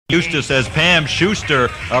Eustace as Pam Schuster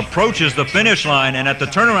approaches the finish line, and at the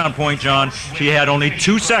turnaround point, John, she had only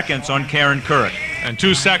 2 seconds on Karen Couric. And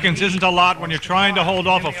 2 seconds isn't a lot when you're trying to hold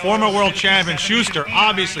off a former world champion. Schuster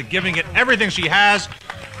obviously giving it everything she has.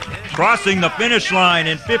 Crossing the finish line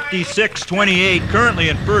in 56.28, currently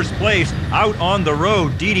in first place, out on the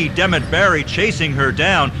road, Dee Demet-Barry chasing her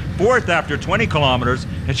down, fourth after 20 kilometers,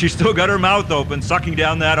 and she's still got her mouth open, sucking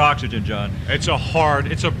down that oxygen, John. It's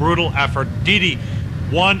a brutal effort. Dee,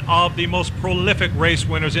 one of the most prolific race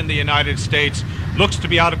winners in the United States, looks to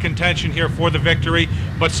be out of contention here for the victory,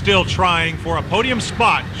 but still trying for a podium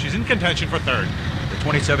spot. She's in contention for third. The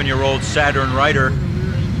 27-year-old Saturn rider,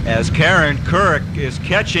 as Karen Couric is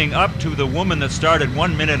catching up to the woman that started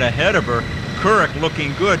 1 minute ahead of her. Couric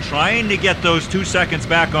looking good, trying to get those 2 seconds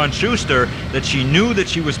back on Schuster that she knew that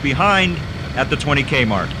she was behind at the 20K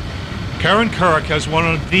mark. Karen Couric has one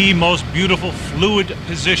of the most beautiful fluid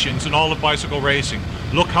positions in all of bicycle racing.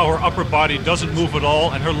 Look how her upper body doesn't move at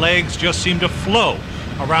all, and her legs just seem to flow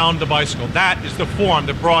around the bicycle. That is the form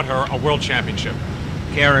that brought her a world championship.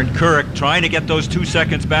 Karen Couric trying to get those 2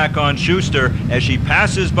 seconds back on Schuster as she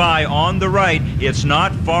passes by on the right. It's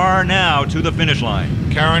not far now to the finish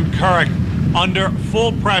line. Karen Couric under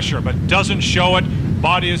full pressure, but doesn't show it.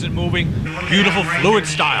 Body isn't moving. Beautiful fluid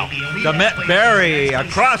style. Demet-Barry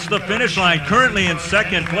across the finish line, currently in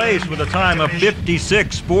second place with a time of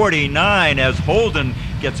 56.49 as Holden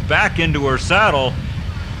gets back into her saddle,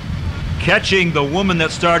 catching the woman that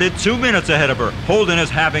started 2 minutes ahead of her. Holden is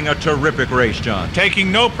having a terrific race, John.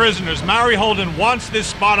 Taking no prisoners. Mary Holden wants this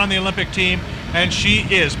spot on the Olympic team, and she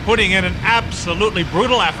is putting in an absolutely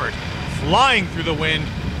brutal effort, flying through the wind,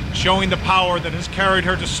 showing the power that has carried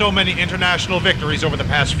her to so many international victories over the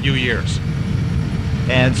past few years.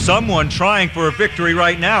 And someone trying for a victory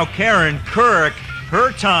right now, Karen Couric.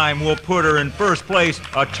 Her time will put her in first place,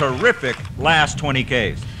 a terrific last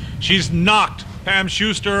 20Ks. She's knocked Pam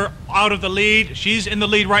Schuster out of the lead. She's in the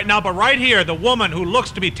lead right now, but right here, the woman who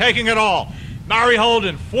looks to be taking it all, Mary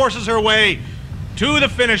Holden, forces her way to the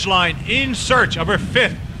finish line in search of her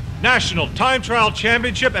 5th National Time Trial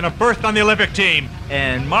Championship and a berth on the Olympic team.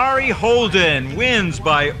 And Mary Holden wins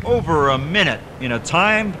by over a minute in a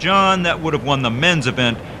time, John, that would have won the men's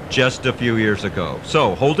event just a few years ago.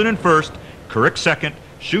 So Holden in first, Couric second,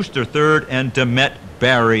 Schuster third, and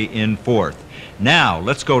Demet-Barry in fourth. Now,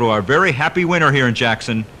 let's go to our very happy winner here in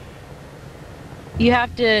Jackson. You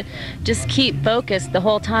have to just keep focused the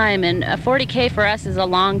whole time, and a 40K for us is a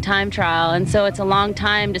long time trial, and so it's a long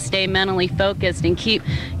time to stay mentally focused and keep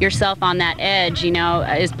yourself on that edge, you know,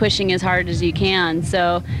 is pushing as hard as you can.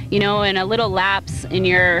 So, you know, and a little lapse in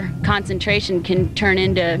your concentration can turn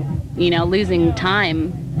into, you know, losing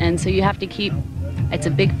time, and so you have to keep, it's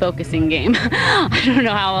a big focusing game. I don't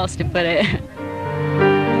know how else to put it.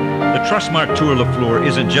 The Trustmark Tour LeFleur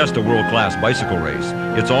isn't just a world-class bicycle race.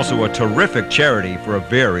 It's also a terrific charity for a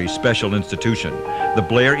very special institution, the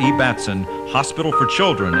Blair E. Batson Hospital for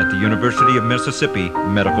Children at the University of Mississippi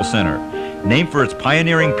Medical Center. Named for its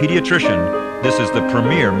pioneering pediatrician, this is the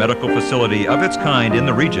premier medical facility of its kind in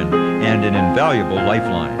the region and an invaluable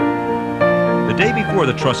lifeline. The day before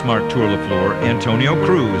the Trustmark Tour LeFleur, Antonio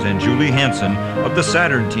Cruz and Julie Hansen of the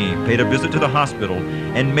Saturn team paid a visit to the hospital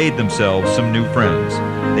and made themselves some new friends.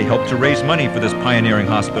 They helped to raise money for this pioneering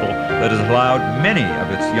hospital that has allowed many of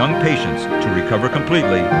its young patients to recover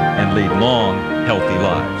completely and lead long, healthy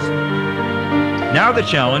lives. Now the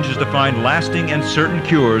challenge is to find lasting and certain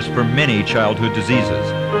cures for many childhood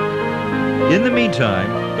diseases. In the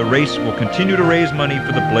meantime, the race will continue to raise money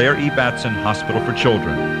for the Blair E. Batson Hospital for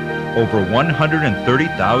Children. Over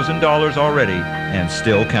 $130,000 already, and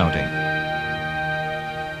still counting.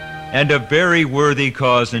 And a very worthy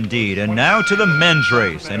cause indeed. And now to the men's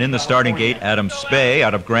race. And in the starting gate, Adam Spey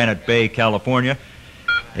out of Granite Bay, California.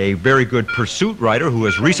 A very good pursuit rider who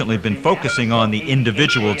has recently been focusing on the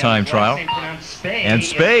individual time trial. And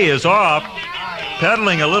Spey is off,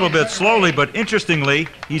 pedaling a little bit slowly, but interestingly,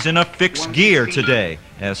 he's in a fixed gear today,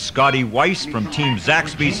 as Scotty Weiss from Team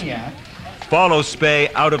Zaxby's follows Spey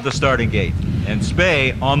out of the starting gate, and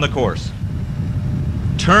Spey on the course.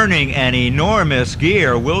 Turning an enormous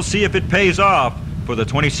gear. We'll see if it pays off for the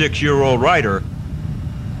 26-year-old rider.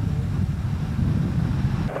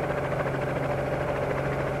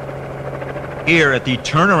 Here at the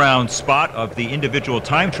turnaround spot of the individual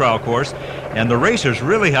time trial course, and the racers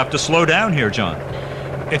really have to slow down here, John.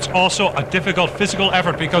 It's also a difficult physical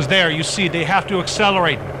effort because there you see they have to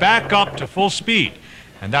accelerate back up to full speed.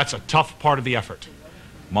 And that's a tough part of the effort.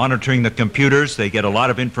 Monitoring the computers, they get a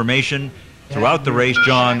lot of information throughout the race.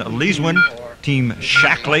 John Leeswin Team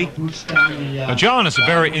Shackley. Now, John is a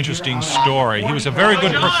very interesting story. He was a very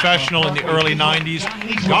good professional in the early 90s,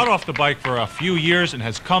 got off the bike for a few years, and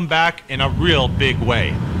has come back in a real big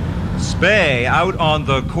way. Spey out on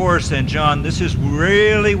the course, and John, this is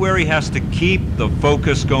really where he has to keep the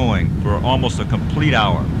focus going for almost a complete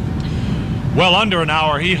hour. Well under an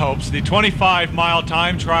hour, he hopes. The 25-mile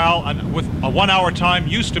time trial with a 1 hour time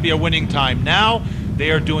used to be a winning time. Now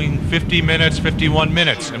they are doing 50 minutes, 51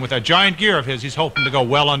 minutes. And with that giant gear of his, he's hoping to go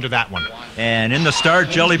well under that one. And in the start,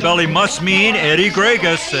 Jelly Belly must mean Eddie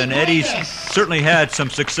Gregus. And Eddie's certainly had some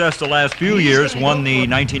success the last few years. Won the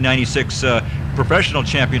 1996 professional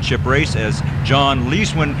championship race as John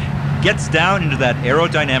Leeswin gets down into that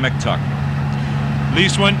aerodynamic tuck.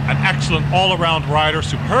 Leeswin, an excellent all-around rider,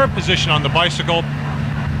 superb position on the bicycle,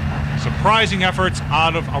 surprising efforts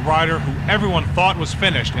out of a rider who everyone thought was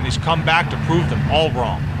finished, and he's come back to prove them all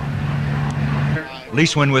wrong.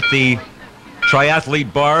 Leeswin with the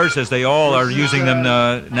triathlete bars, as they all are using them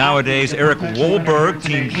nowadays. Eric Wolberg,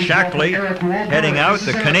 Team Shackley, heading out,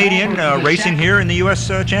 the Canadian racing here in the U.S.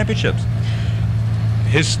 Championships.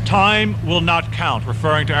 His time will not count,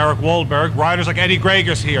 referring to Eric Wolberg. Riders like Eddie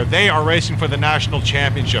Gregus here, they are racing for the national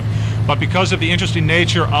championship. But because of the interesting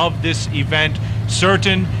nature of this event,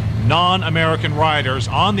 certain non-American riders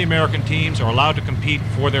on the American teams are allowed to compete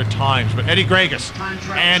for their times. But Eddie Gregus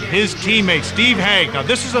and his teammate, Steve Haig. Now,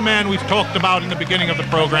 this is a man we've talked about in the beginning of the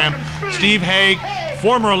program. Steve Haig,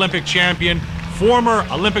 former Olympic champion, former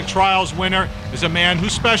Olympic trials winner, is a man who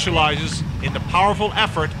specializes in the powerful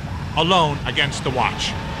effort alone against the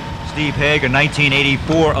watch. Steve Haig, a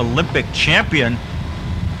 1984 Olympic champion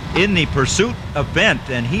in the pursuit event,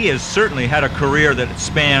 and he has certainly had a career that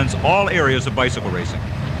spans all areas of bicycle racing.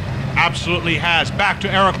 Absolutely has. Back to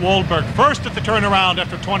Eric Wolberg, first at the turnaround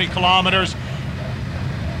after 20 kilometers.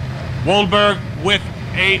 Wolberg with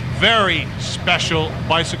a very special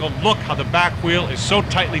bicycle. Look how the back wheel is so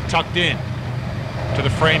tightly tucked in to the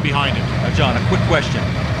frame behind it. Now, John, a quick question.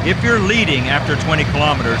 If you're leading after 20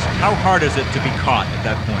 kilometers, how hard is it to be caught at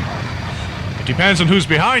that point? It depends on who's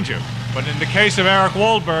behind you. But in the case of Eric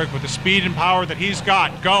Wolberg, with the speed and power that he's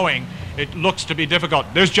got going, it looks to be difficult.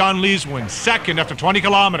 There's John Leeswin, second after 20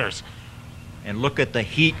 kilometers. And look at the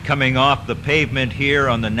heat coming off the pavement here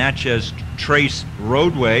on the Natchez Trace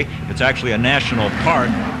roadway. It's actually a national park.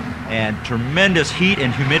 And tremendous heat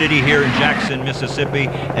and humidity here in Jackson, Mississippi,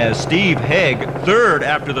 as Steve Haig, third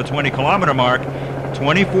after the 20-kilometer mark,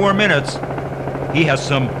 24 minutes. He has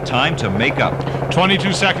some time to make up.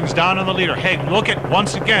 22 seconds down on the leader. Haig, look at,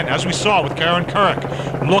 once again, as we saw with Karen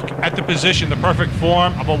Couric, look at the position, the perfect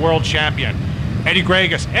form of a world champion. Eddie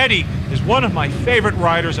Gregus. Eddie is one of my favorite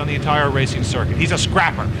riders on the entire racing circuit. He's a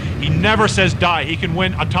scrapper. He never says die. He can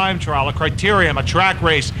win a time trial, a criterium, a track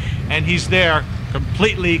race, and he's there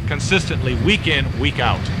completely, consistently, week in, week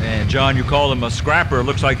out. And John, you call him a scrapper. It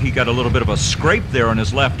looks like he got a little bit of a scrape there on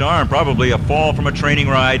his left arm, probably a fall from a training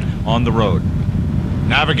ride on the road.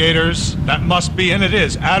 Navigators, that must be, and it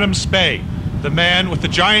is, Adam Spey, the man with the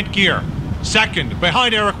giant gear. Second,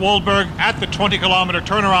 behind Eric Wolberg at the 20-kilometer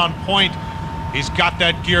turnaround point. He's got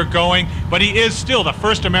that gear going, but he is still the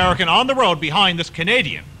first American on the road behind this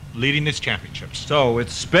Canadian leading these championships. So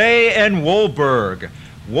it's Spey and Wolberg.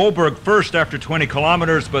 Wolberg first after 20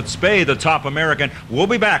 kilometers, but Spey, the top American, will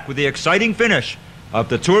be back with the exciting finish of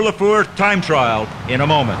the Tour LeFleur time trial in a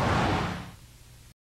moment.